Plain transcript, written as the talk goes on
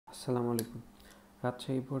আসসালামু আলাইকুম।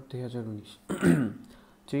 Rajshahi board 2019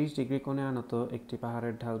 30 degree কোণে আনত একটি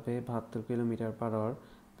পাহাড়ের ঢাল বেয়ে 72 কিলোমিটার পার আওয়ার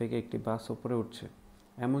বেগে একটি বাস উপরে উঠছে।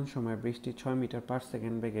 এমন সময় বৃষ্টি 6 মিটার পার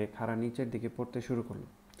সেকেন্ড বেগে খাড়া নিচের দিকে পড়তে শুরু করলো।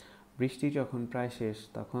 বৃষ্টি যখন প্রায় শেষ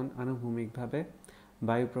তখন আনুভূমিকভাবে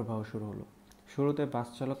বায়ু প্রবাহ শুরু হলো। শুরুতে বাস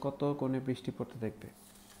চালক কত কোণে বৃষ্টি পড়তে দেখবে?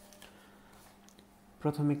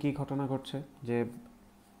 প্রথমে কি ঘটনা ঘটছে যে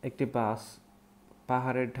একটি বাস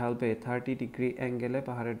পাহাড়ের ঢাল বেয়ে 30 ডিগ্রি অ্যাঙ্গেলে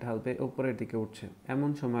পাহাড়ের ঢাল বেয়ে উপরের দিকে উঠছে। এমন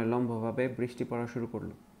সময় লম্বভাবে বৃষ্টি পড়া শুরু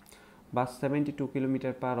করলো। বাস 72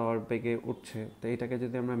 কিলোমিটার পার আওয়ার বেগে উঠছে, তো এটাকে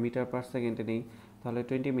যদি আমরা মিটার পার সেকেন্ডে নিই তাহলে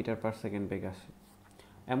 20 মিটার পার সেকেন্ড বেগ আসে।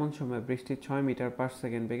 এমন সময় বৃষ্টি 6 মিটার পার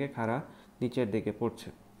সেকেন্ড বেগে খাড়া নিচের দিকে পড়ছে।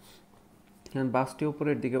 বাসটি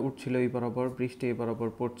উপরের দিকে উঠছিল এই বরাবর, বৃষ্টি এই বরাবর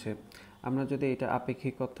পড়ছে। আমরা যদি এটা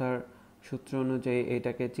আপেক্ষিকতার সূত্র অনুযায়ী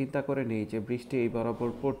এটাকে চিন্তা করে নিই যে বৃষ্টি এই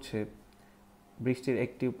বরাবর পড়ছে, বৃষ্টির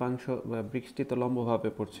একটি উপাংশ বৃষ্টি তো লম্বভাবে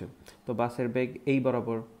পড়ছে, তো বাসের বেগ এই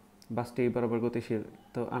বরাবর, বাসটি এই বরাবর গতিশীল।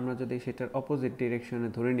 তো আমরা যদি সেটার অপোজিট ডিরেকশনে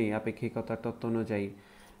ধরে নিই আপেক্ষিকতার তত্ত্ব অনুযায়ী,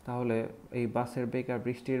 তাহলে এই বাসের বেগ আর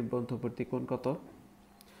বৃষ্টির মধ্যবর্তী কোণ কত?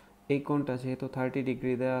 এই কোণটা যেহেতু 30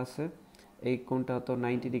 ডিগ্রি দেওয়া আছে, এই কোণটা তো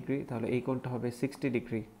 90 ডিগ্রি, তাহলে এই কোণটা হবে 60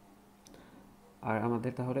 ডিগ্রি। আর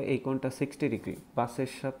আমাদের তাহলে এই কোণটা 60 ডিগ্রি।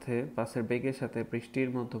 বাসের বেগের সাথে বৃষ্টির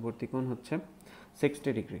মধ্যবর্তী কোণ হচ্ছে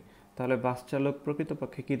 60 ডিগ্রি। তাহলে বাস চালক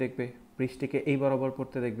প্রকৃতপক্ষে কি দেখবে? বৃষ্টিকে এই বরাবর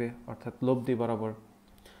পড়তে দেখবে, অর্থাৎ লব্ধি বরাবর।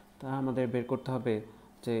 তা আমাদের বের করতে হবে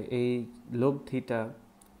যে এই লব্ধিটা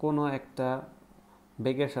কোনো একটা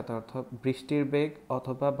বেগের সাথে, অর্থাৎ বৃষ্টির বেগ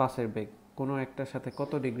অথবা বাসের বেগ, কোনো একটার সাথে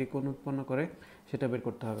কত ডিগ্রি কোণ উৎপন্ন করে সেটা বের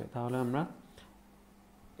করতে হবে। তাহলে আমরা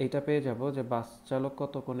এটা পেয়ে যাব যে বাস চালক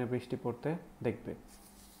কত কোণে বৃষ্টি পড়তে দেখবে।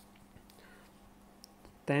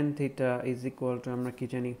 tan theta is equal to, আমরা কি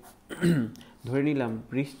জানি? ধরে নিলাম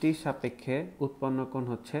বৃষ্টির সাপেক্ষে উৎপন্ন কোণ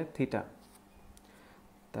হচ্ছে থিটা।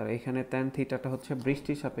 তার এখানে tan থিটাটা হচ্ছে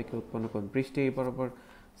বৃষ্টির সাপেক্ষে উৎপন্ন কোণ। বৃষ্টি এই বরাবর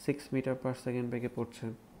 6 মিটার পার সেকেন্ড বেগে পড়ছে,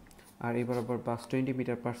 আর এই বরাবর বাস 20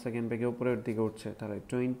 মিটার পার সেকেন্ড বেগে উপরের দিকে উঠছে। তাহলে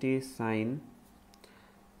 20 sin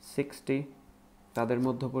 60, তাদের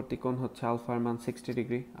মধ্যবর্তী কোণ হচ্ছে আলফার মান 60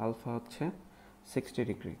 ডিগ্রি, আলফা হচ্ছে 60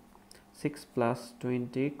 ডিগ্রি। 6 প্লাস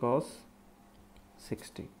 20 cos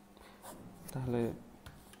 60, তাহলে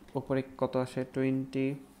উপরে কত আসে? 20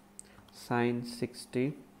 sin 60,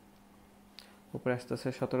 উপরে আসতেছে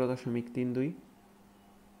 17.32,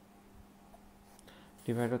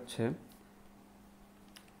 ডিভাইড হচ্ছে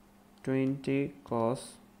 20 cos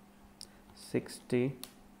 60,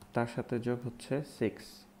 তার সাথে যোগ হচ্ছে 6,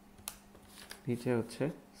 নিচে হচ্ছে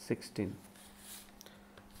 16,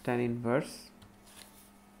 tan ইনভার্স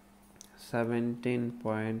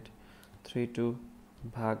 17.32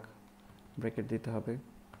 ভাগ, ব্র্যাকেট দিতে হবে,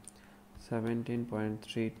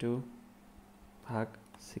 17.32 ভাগ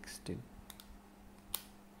 16,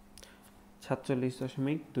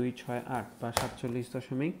 47.268 বা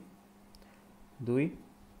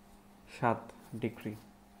 47.27 ডিগ্রি।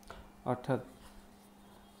 অর্থাৎ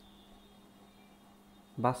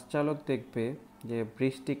বাস চালক দেখবে যে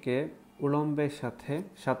বৃষ্টিকে উলম্বের সাথে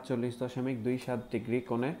 47.27 ডিগ্রি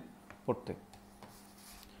কোণে পড়তে।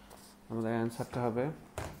 আমাদের অ্যান্সারটা হবে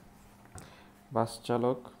বাস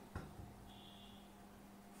চালক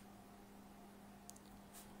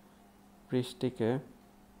বৃষ্টিকে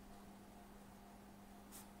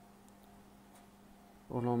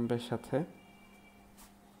উলম্বের সাথে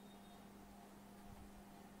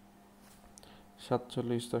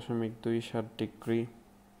 47.27 ডিগ্রি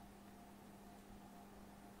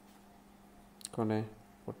কোণে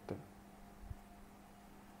পড়তে।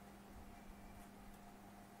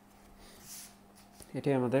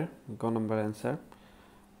 এটাই আমাদের গ নম্বর অ্যান্সার।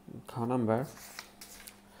 ঘ নম্বর,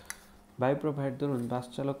 বায়ুপ্রবাহের দরুন বাস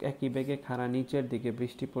চালক একই বেগে খাড়া নিচের দিকে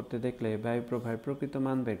বৃষ্টি পড়তে দেখলে বায়ুপ্রবাহের প্রকৃত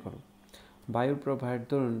মান বের করো। বায়ুর প্রবাহের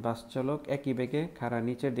দরুন বাস চালক একই বেগে খাড়া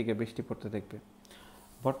নিচের দিকে বৃষ্টি পড়তে দেখবে।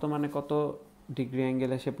 বর্তমানে কত ডিগ্রি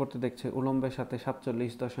অ্যাঙ্গেলে সে পড়তে দেখছে? উলম্বের সাথে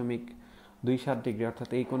 47.27 ডিগ্রি, অর্থাৎ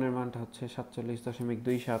এই কোণের মানটা হচ্ছে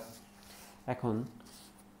 47.27। এখন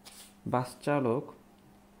বাস চালক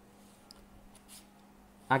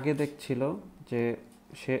আগে দেখছিল যে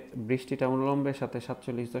সে বৃষ্টিটা উলম্বের সাথে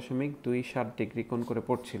 47.27 ডিগ্রি কোণ করে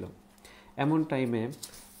পড়ছিল। এমন টাইমে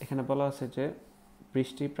এখানে বলা আছে যে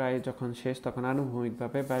বৃষ্টি প্রায় যখন শেষ তখন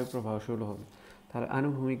আনুভূমিকভাবে বায়ুপ্রবাহ শুরু হবে। তাহলে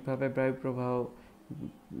আনুভূমিকভাবে বায়ুপ্রবাহ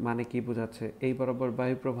মানে কি বোঝাচ্ছে? এই বরাবর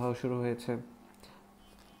বায়ুপ্রবাহ শুরু হয়েছে,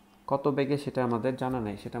 কত বেগে সেটা আমাদের জানা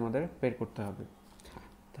নেই, সেটা আমাদের বের করতে হবে।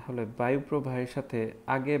 তাহলে বায়ুপ্রবাহের সাথে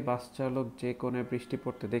আগে বাস চালক যে কোণে বৃষ্টি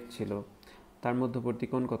পড়তে দেখছিল তার মধ্যবর্তী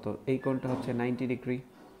কোণ কত? এই কোণটা হচ্ছে 90 ডিগ্রি,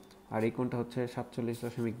 আর এই কোণটা হচ্ছে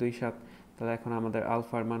 47.27। তাহলে এখন আমাদের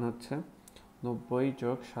আলফার মান হচ্ছে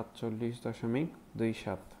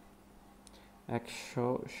 90+47.27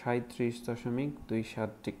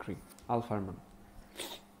 137.27 ডিগ্রি আলফার মান।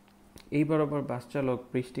 এই বরাবর বাস চালক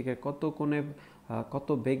বৃষ্টিকে কত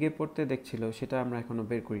বেগে পড়তে দেখছিল সেটা আমরা এখনো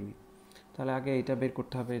বের করিনি। তাহলে আগে এটা বের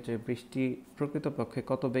করতে হবে যে বৃষ্টি প্রকৃতপক্ষে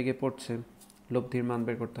কত বেগে পড়ছে, লব্ধির মান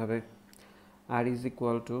বের করতে হবে। আর ইজ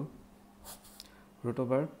ইকুয়াল টু √,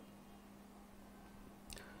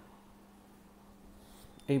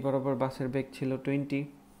 এই বরাবর বাসের বেগ ছিল 20,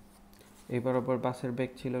 এই বরাবর বাসের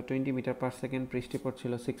বেগ ছিল 20 মিটার পার সেকেন্ড, বৃষ্টি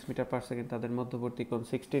পড়ছিল 6 মিটার পার সেকেন্ড, তাদের মধ্যবর্তী কোণ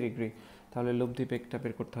 60 ডিগ্রি। তাহলে লব্ধি বেগটা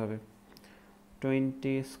বের করতে হবে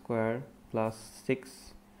 20 square plus 6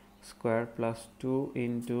 square plus 2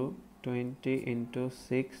 into 20 into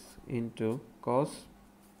 6 into cos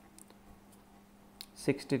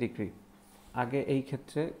 60 degree. আগে এই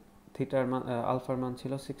ক্ষেত্রে থিটার মান আলফার মান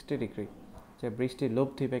ছিল 60 ডিগ্রি। যে বৃষ্টির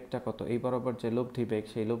লব্ধি বেগটা কত, এই বরাবর যে লব্ধি বেগ,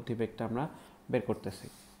 সেই লব্ধি বেগটা আমরা বের করতেছি।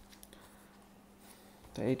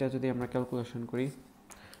 তো এইটা যদি আমরা ক্যালকুলেশন করি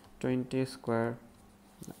 20 স্কোয়ার,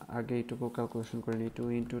 আগে এইটুকু ক্যালকুলেশন করে নিই, 2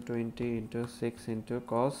 ইন্টু 20 ইন্টু 6 ইন্টু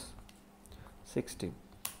কস 60,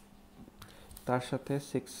 তার সাথে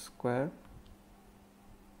 6 স্কোয়ার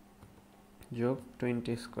যোগ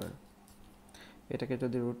 20 স্কোয়ার, এটাকে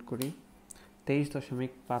যদি রুট করি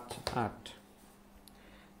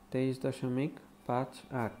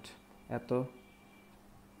 23.58 এত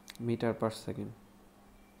মিটার পার সেকেন্ড।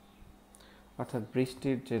 অর্থাৎ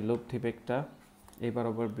বৃষ্টির যে লব্ধি বেগটা, এই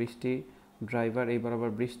বরাবর বৃষ্টি ড্রাইভার এই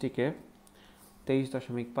বরাবর বৃষ্টিকে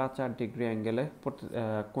 23.58 ডিগ্রি অ্যাঙ্গেলে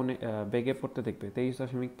বেগে পড়তে দেখবে।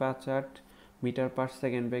 23.58 মিটার পার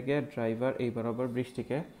সেকেন্ড বেগে ড্রাইভার এই বরাবর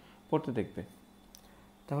বৃষ্টিকে পড়তে দেখবে।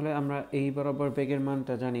 তাহলে আমরা এই বরাবর বেগের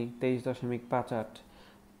মানটা জানি 23.58।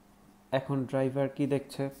 এখন ড্রাইভার কি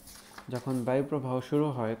দেখছে, যখন বায়ুপ্রবাহ শুরু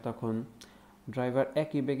হয় তখন ড্রাইভার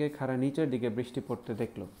একই বেগে খাড়া নিচের দিকে বৃষ্টি পড়তে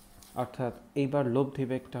দেখলো। অর্থাৎ এইবার লব্ধি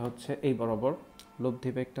বেগটা হচ্ছে এই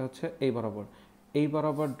বরাবর, এই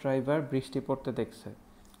বরাবর ড্রাইভার বৃষ্টি পড়তে দেখছে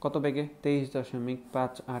কত বেগে,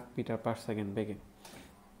 23.58 মিটার পার সেকেন্ড বেগে।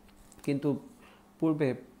 কিন্তু পূর্বে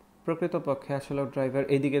প্রকৃতপক্ষে আসলে ড্রাইভার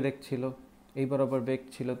এইদিকে দেখছিল, এই বরাবর বেগ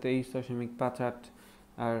ছিল 23.58,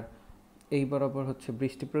 আর এই বরাবর হচ্ছে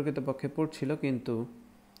বৃষ্টি প্রকৃতপক্ষে পড়ছিল, কিন্তু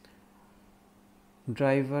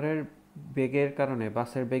ড্রাইভারের বেগের কারণে,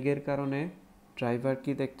 বাসের বেগের কারণে ড্রাইভার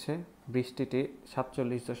কি দেখছে, বৃষ্টিটি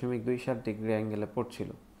 47.27 ডিগ্রি অ্যাঙ্গেলে পড়ছিল।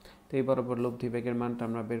 তো এই বরাবর লব্ধি বেগের মানটা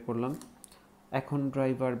আমরা বের করলাম। এখন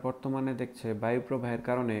ড্রাইভার বর্তমানে দেখছে বায়ু প্রবাহের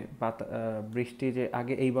কারণে বৃষ্টি যে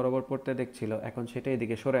আগে এই বরাবর পড়তে দেখছিল, এখন সেটা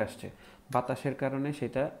এইদিকে সরে আসছে, বাতাসের কারণে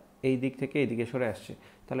সেটা এই দিক থেকে এইদিকে সরে আসছে।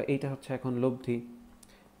 তাহলে এইটা হচ্ছে এখন লব্ধি,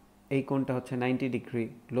 এই কোণটা হচ্ছে 90 ডিগ্রি।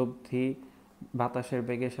 লব্ধি বাতাসের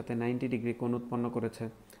বেগের সাথে 90 ডিগ্রি কোণ উৎপন্ন করেছে,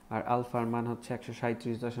 আর আলফার মান হচ্ছে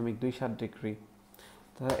 137.27 ডিগ্রি।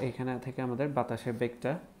 তাহলে এইখানে থেকে আমাদের বাতাসের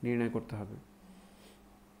বেগটা নির্ণয় করতে হবে।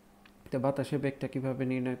 তো বাতাসের বেগটা কিভাবে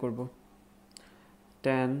নির্ণয় করব?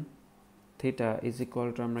 tan theta is equal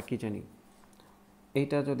to, আমরা কি জানি,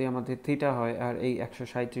 এইটা যদি আমাদের থিটা হয় আর এই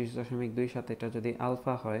 137.27 এটা যদি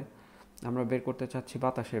আলফা হয়, আমরা বের করতে চাচ্ছি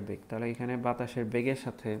বাতাসের বেগ। তাহলে এখানে বাতাসের বেগের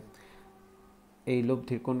সাথে এই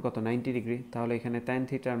লব্ধির কোণ কত, 90 ডিগ্রি। তাহলে এখানে tan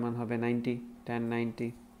থিটার মান হবে 90, tan 90।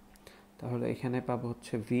 তাহলে এখানে পাবো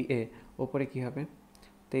হচ্ছে VA, ওপরে কি হবে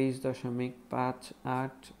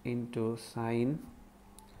 23.58 ইন্টু সাইন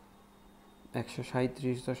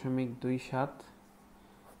 137.27,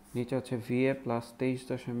 নিচে হচ্ছে VA প্লাস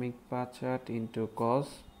 23.58 ইন্টু কস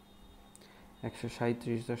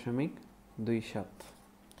 137.27।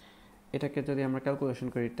 এটাকে যদি আমরা ক্যালকুলেশন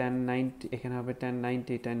করি tan 90, এখানে হবে tan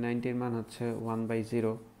 90, tan 90-র মান হচ্ছে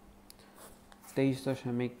 1/0,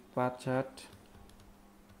 23.58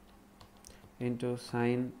 ইন্টু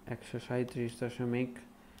সাইন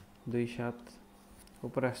 137.27,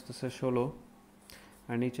 উপরে আসতেছে 16,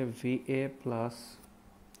 আর নিচে VA plus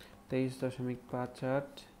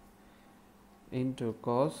 23.58 into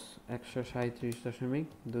cos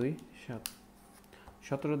 137.27,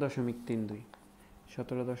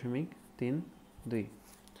 17.32।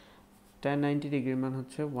 tan 90 ডিগ্রির মান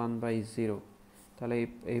হচ্ছে 1/0। তাহলে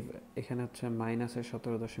এখানে হচ্ছে মাইনাসের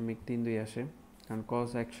 17.32 আসে, কারণ কস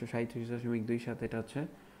 137.27 এটা হচ্ছে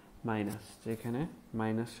মাইনাস, যেখানে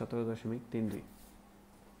মাইনাস 17.32।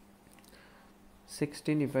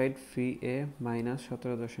 16 ডিভাইড VA মাইনাস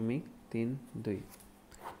 17.32,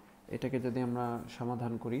 এটাকে যদি আমরা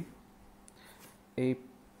সমাধান করি, এই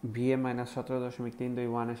VA মাইনাস 17.32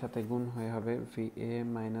 ওয়ানের সাথে গুণ হয়ে হবে VA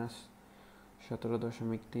মাইনাস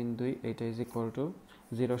 17.32, এইটা ইজ ইকুয়াল টু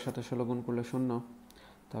 0-র সাথে 16 গুণ করলে 0,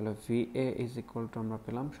 তাহলে VA ইজ ইকুয়াল টু আমরা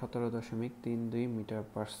পেলাম 17.32 মিটার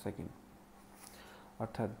পার সেকেন্ড।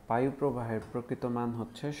 অর্থাৎ বায়ু প্রবাহের প্রকৃত মান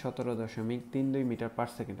হচ্ছে 17.32 মিটার পার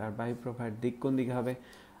সেকেন্ড। আর বায়ু প্রবাহের দিক কোন দিকে হবে?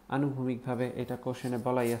 আনুভূমিকভাবে, এটা কোশ্চেনে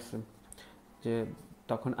বলাই আছে যে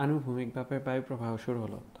তখন আনুভূমিকভাবে বায়ু প্রবাহ শুরু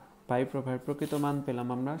হলো। বায়ু প্রবাহের প্রকৃত মান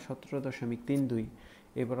পেলাম আমরা 17.32।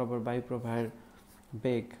 এ বরাবর বায়ু প্রবাহের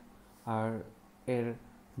বেগ, আর এর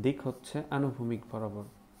দিক হচ্ছে আনুভূমিক বরাবর।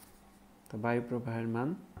 তো বায়ু প্রবাহের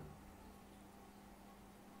মান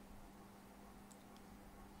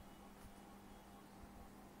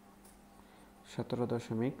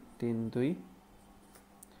 17.32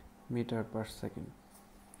 মিটার পার সেকেন্ড।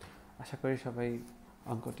 আশা করি সবাই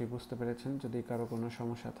অঙ্কটি বুঝতে পেরেছেন। যদি কারো কোনো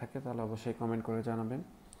সমস্যা থাকে তাহলে অবশ্যই কমেন্ট করে জানাবেন।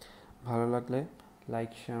 ভালো লাগলে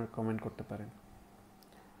লাইক, শেয়ার, কমেন্ট করতে পারেন।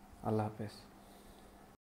 আল্লাহ হাফেজ।